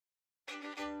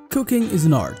Cooking is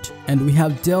an art, and we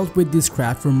have dealt with this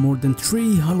craft for more than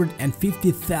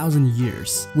 350,000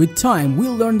 years. With time, we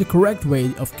learned the correct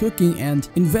way of cooking and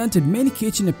invented many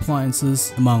kitchen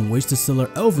appliances, among which the solar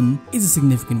oven is a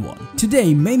significant one.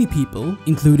 Today, many people,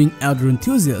 including outdoor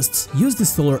enthusiasts, use the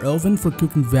solar oven for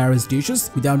cooking various dishes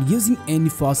without using any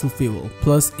fossil fuel.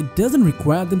 Plus, it doesn't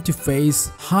require them to face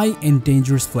high and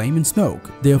dangerous flame and smoke.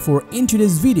 Therefore, in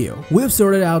today's video, we've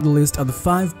sorted out a list of the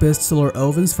 5 best solar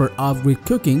ovens for off-grid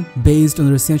cooking based on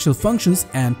their essential functions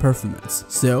and performance.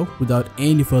 So, without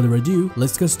any further ado,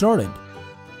 let's get started.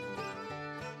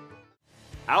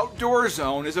 Outdoor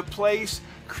Zone is a place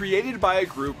created by a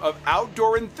group of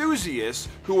outdoor enthusiasts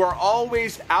who are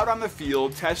always out on the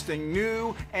field testing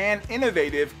new and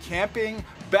innovative camping,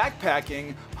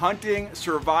 backpacking, hunting,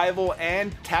 survival,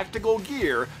 and tactical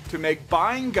gear to make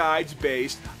buying guides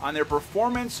based on their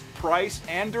performance, price,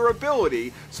 and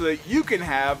durability so that you can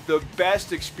have the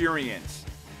best experience.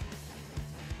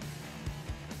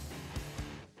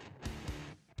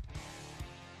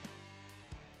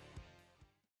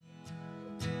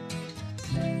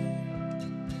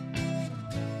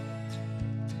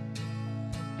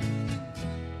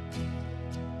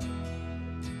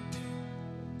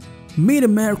 Meet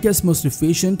America's most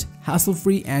efficient,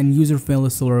 hassle-free and user-friendly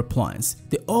solar appliance,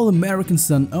 the all-American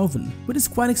Sun Oven, which is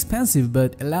quite expensive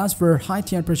but allows for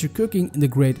high-temperature cooking in the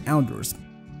great outdoors.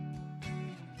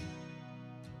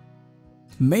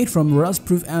 Made from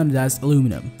rust-proof anodized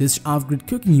aluminum, this off-grid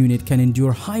cooking unit can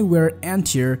endure high wear and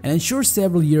tear and ensure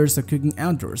several years of cooking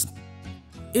outdoors.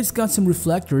 It's got some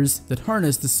reflectors that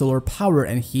harness the solar power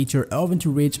and heat your oven to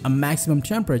reach a maximum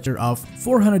temperature of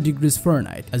 400 degrees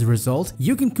Fahrenheit. As a result,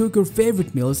 you can cook your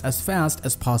favorite meals as fast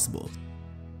as possible.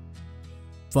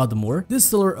 Furthermore, this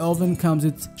solar oven comes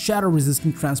with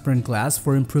shatter-resistant transparent glass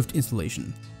for improved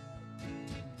installation.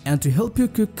 And to help you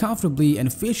cook comfortably and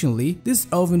efficiently, this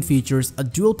oven features a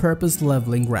dual-purpose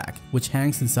leveling rack, which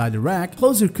hangs inside the rack,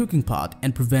 closes your cooking pot,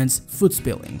 and prevents food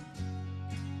spilling.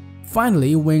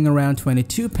 Finally, weighing around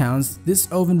 22 pounds,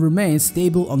 this oven remains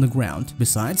stable on the ground.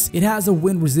 Besides, it has a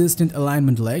wind-resistant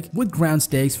alignment leg with ground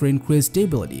stakes for increased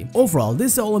stability. Overall,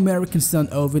 this all-American Sun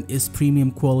Oven is premium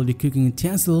quality cooking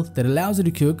utensil that allows you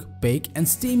to cook, bake, and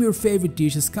steam your favorite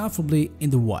dishes comfortably in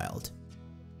the wild.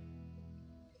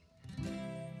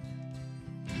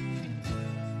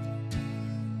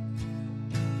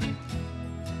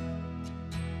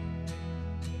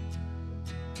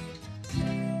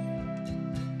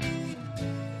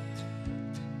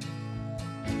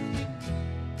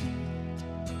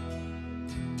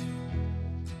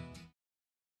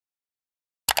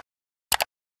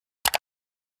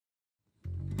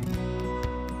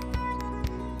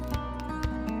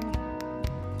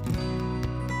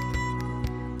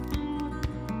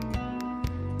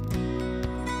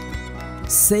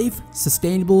 Safe,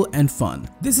 sustainable, and fun.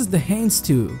 This is the Haines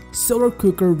 2 solar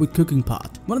cooker with cooking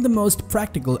pot, one of the most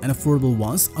practical and affordable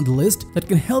ones on the list that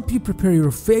can help you prepare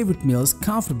your favorite meals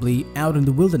comfortably out in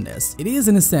the wilderness. It is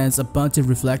in a sense a bunch of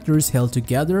reflectors held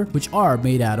together which are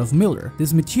made out of miller.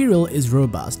 This material is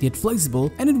robust yet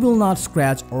flexible and it will not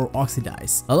scratch or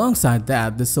oxidize. Alongside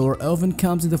that, the solar oven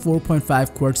comes with a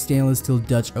 4.5 quart stainless steel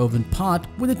Dutch oven pot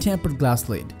with a tempered glass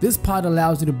lid. This pot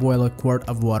allows you to boil a quart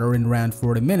of water in around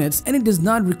 40 minutes and it does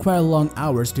not require long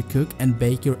hours to cook and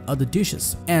bake your other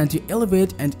dishes. And to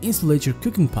elevate and insulate your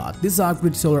cooking pot, this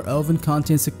off-grid solar oven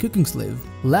contains a cooking sleeve.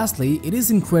 Lastly, it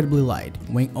is incredibly light,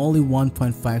 weighing only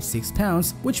 1.56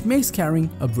 pounds, which makes carrying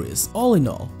a breeze. All in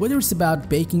all, whether it's about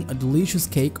baking a delicious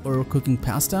cake or cooking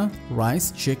pasta,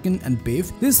 rice, chicken, and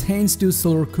beef, this Haines 2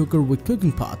 solar cooker with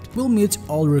cooking pot will meet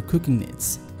all your cooking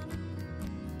needs.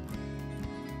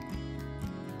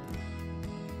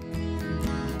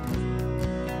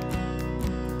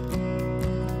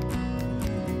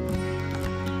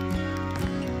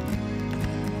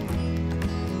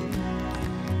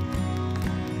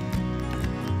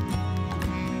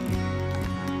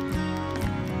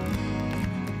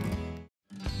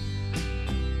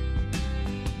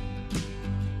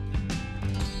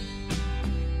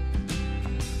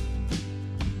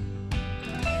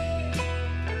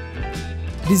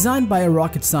 Designed by a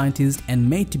rocket scientist and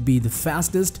made to be the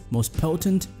fastest, most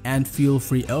potent, and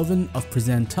fuel-free oven of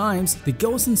present times, the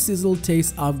GoSun Sizzle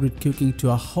takes off-grid cooking to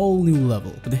a whole new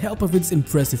level with the help of its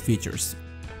impressive features.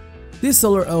 This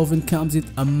solar oven comes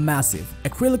with a massive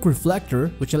acrylic reflector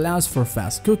which allows for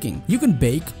fast cooking. You can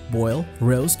bake, boil,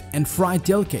 roast, and fry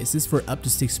delicacies for up to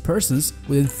 6 persons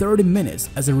within 30 minutes,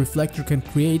 as a reflector can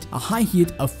create a high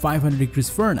heat of 500 degrees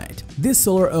Fahrenheit. This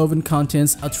solar oven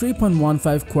contains a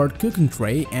 3.15 quart cooking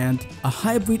tray and a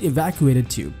hybrid evacuated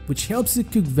tube, which helps you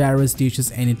cook various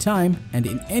dishes anytime and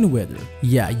in any weather.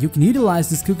 Yeah, you can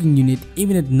utilize this cooking unit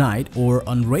even at night or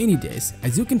on rainy days,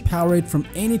 as you can power it from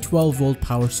any 12-volt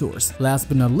power source. Last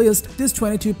but not least, this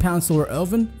 22-pound solar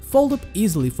oven folds up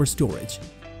easily for storage.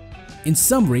 In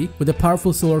summary, with a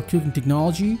powerful solar cooking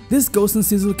technology, this GoSun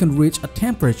Sizzle can reach a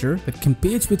temperature that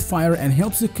competes with fire and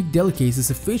helps you cook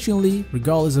delicacies efficiently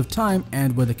regardless of time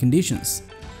and weather conditions.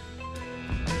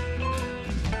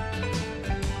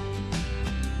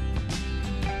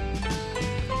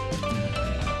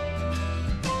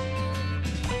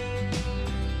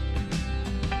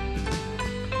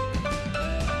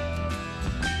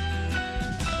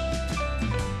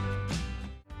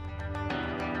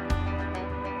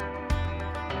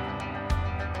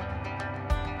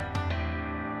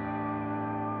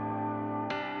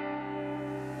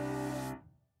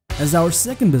 As our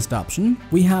second best option,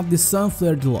 we have the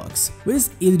Sunflair Deluxe, which is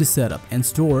easy to set up and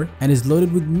store and is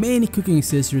loaded with many cooking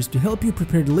accessories to help you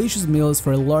prepare delicious meals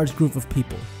for a large group of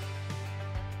people.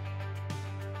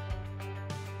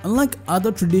 Unlike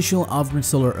other traditional off-grid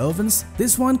solar ovens,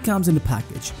 this one comes in a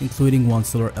package, including one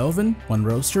solar oven, one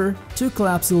roaster, 2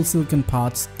 collapsible silicone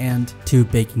pots, and 2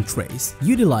 baking trays.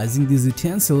 Utilizing these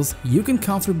utensils, you can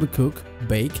comfortably cook,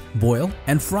 bake, boil,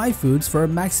 and fry foods for a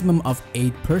maximum of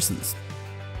 8 persons.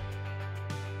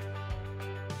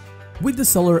 With the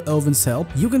solar oven's help,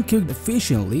 you can cook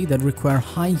efficiently that require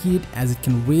high heat, as it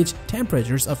can reach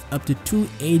temperatures of up to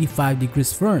 285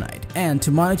 degrees Fahrenheit. And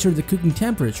to monitor the cooking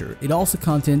temperature, it also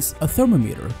contains a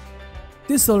thermometer.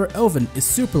 This solar oven is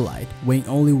super light, weighing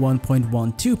only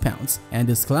 1.12 pounds, and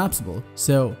is collapsible,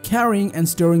 so carrying and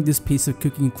storing this piece of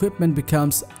cooking equipment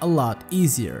becomes a lot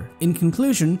easier. In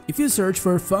conclusion, if you search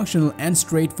for a functional and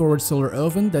straightforward solar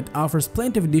oven that offers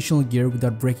plenty of additional gear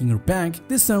without breaking your bank,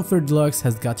 this Sunflair Deluxe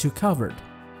has got you covered.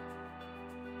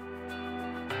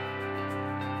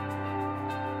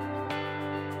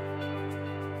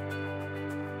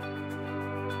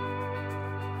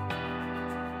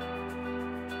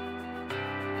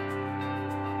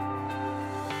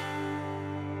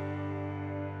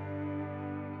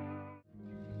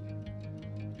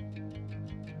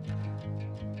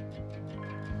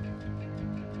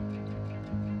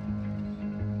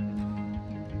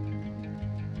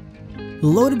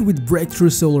 Loaded with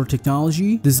breakthrough solar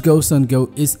technology, this GoSun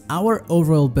Go is our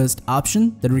overall best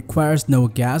option that requires no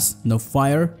gas, no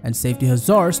fire, and safety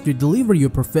hazards to deliver you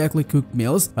perfectly cooked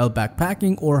meals while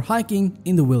backpacking or hiking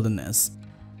in the wilderness.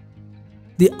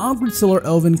 The off-grid solar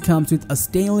oven comes with a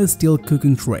stainless steel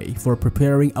cooking tray for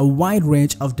preparing a wide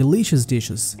range of delicious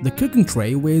dishes. The cooking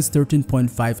tray weighs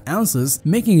 13.5 ounces,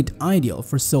 making it ideal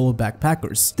for solo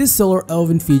backpackers. This solar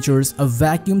oven features a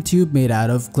vacuum tube made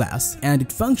out of glass, and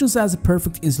it functions as a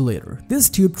perfect insulator. This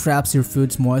tube traps your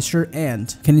food's moisture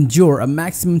and can endure a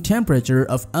maximum temperature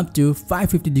of up to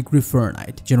 550 degrees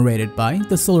Fahrenheit, generated by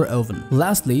the solar oven.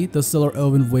 Lastly, the solar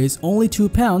oven weighs only 2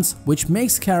 pounds, which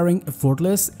makes carrying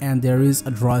effortless, and there is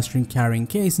a drawstring carrying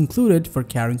case included for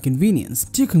carrying convenience.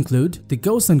 To conclude, the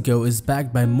GoSun Go is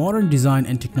backed by modern design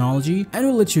and technology and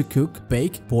will let you cook,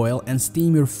 bake, boil, and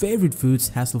steam your favorite foods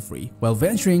hassle-free while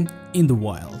venturing in the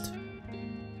wild.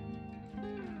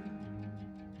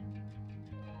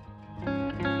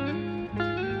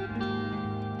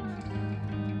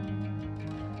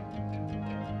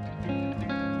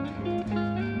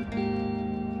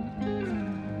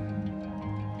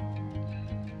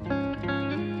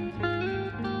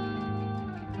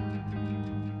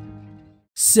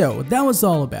 So that was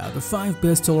all about the 5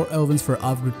 best solar ovens for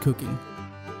off-grid cooking.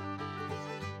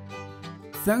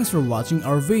 Thanks for watching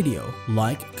our video.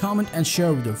 Like, comment, and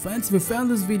share with your friends if you found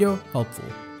this video helpful.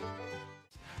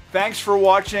 Thanks for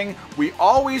watching. We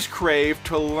always crave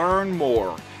to learn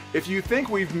more. If you think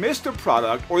we've missed a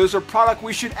product or there's a product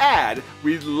we should add,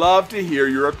 we'd love to hear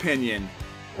your opinion.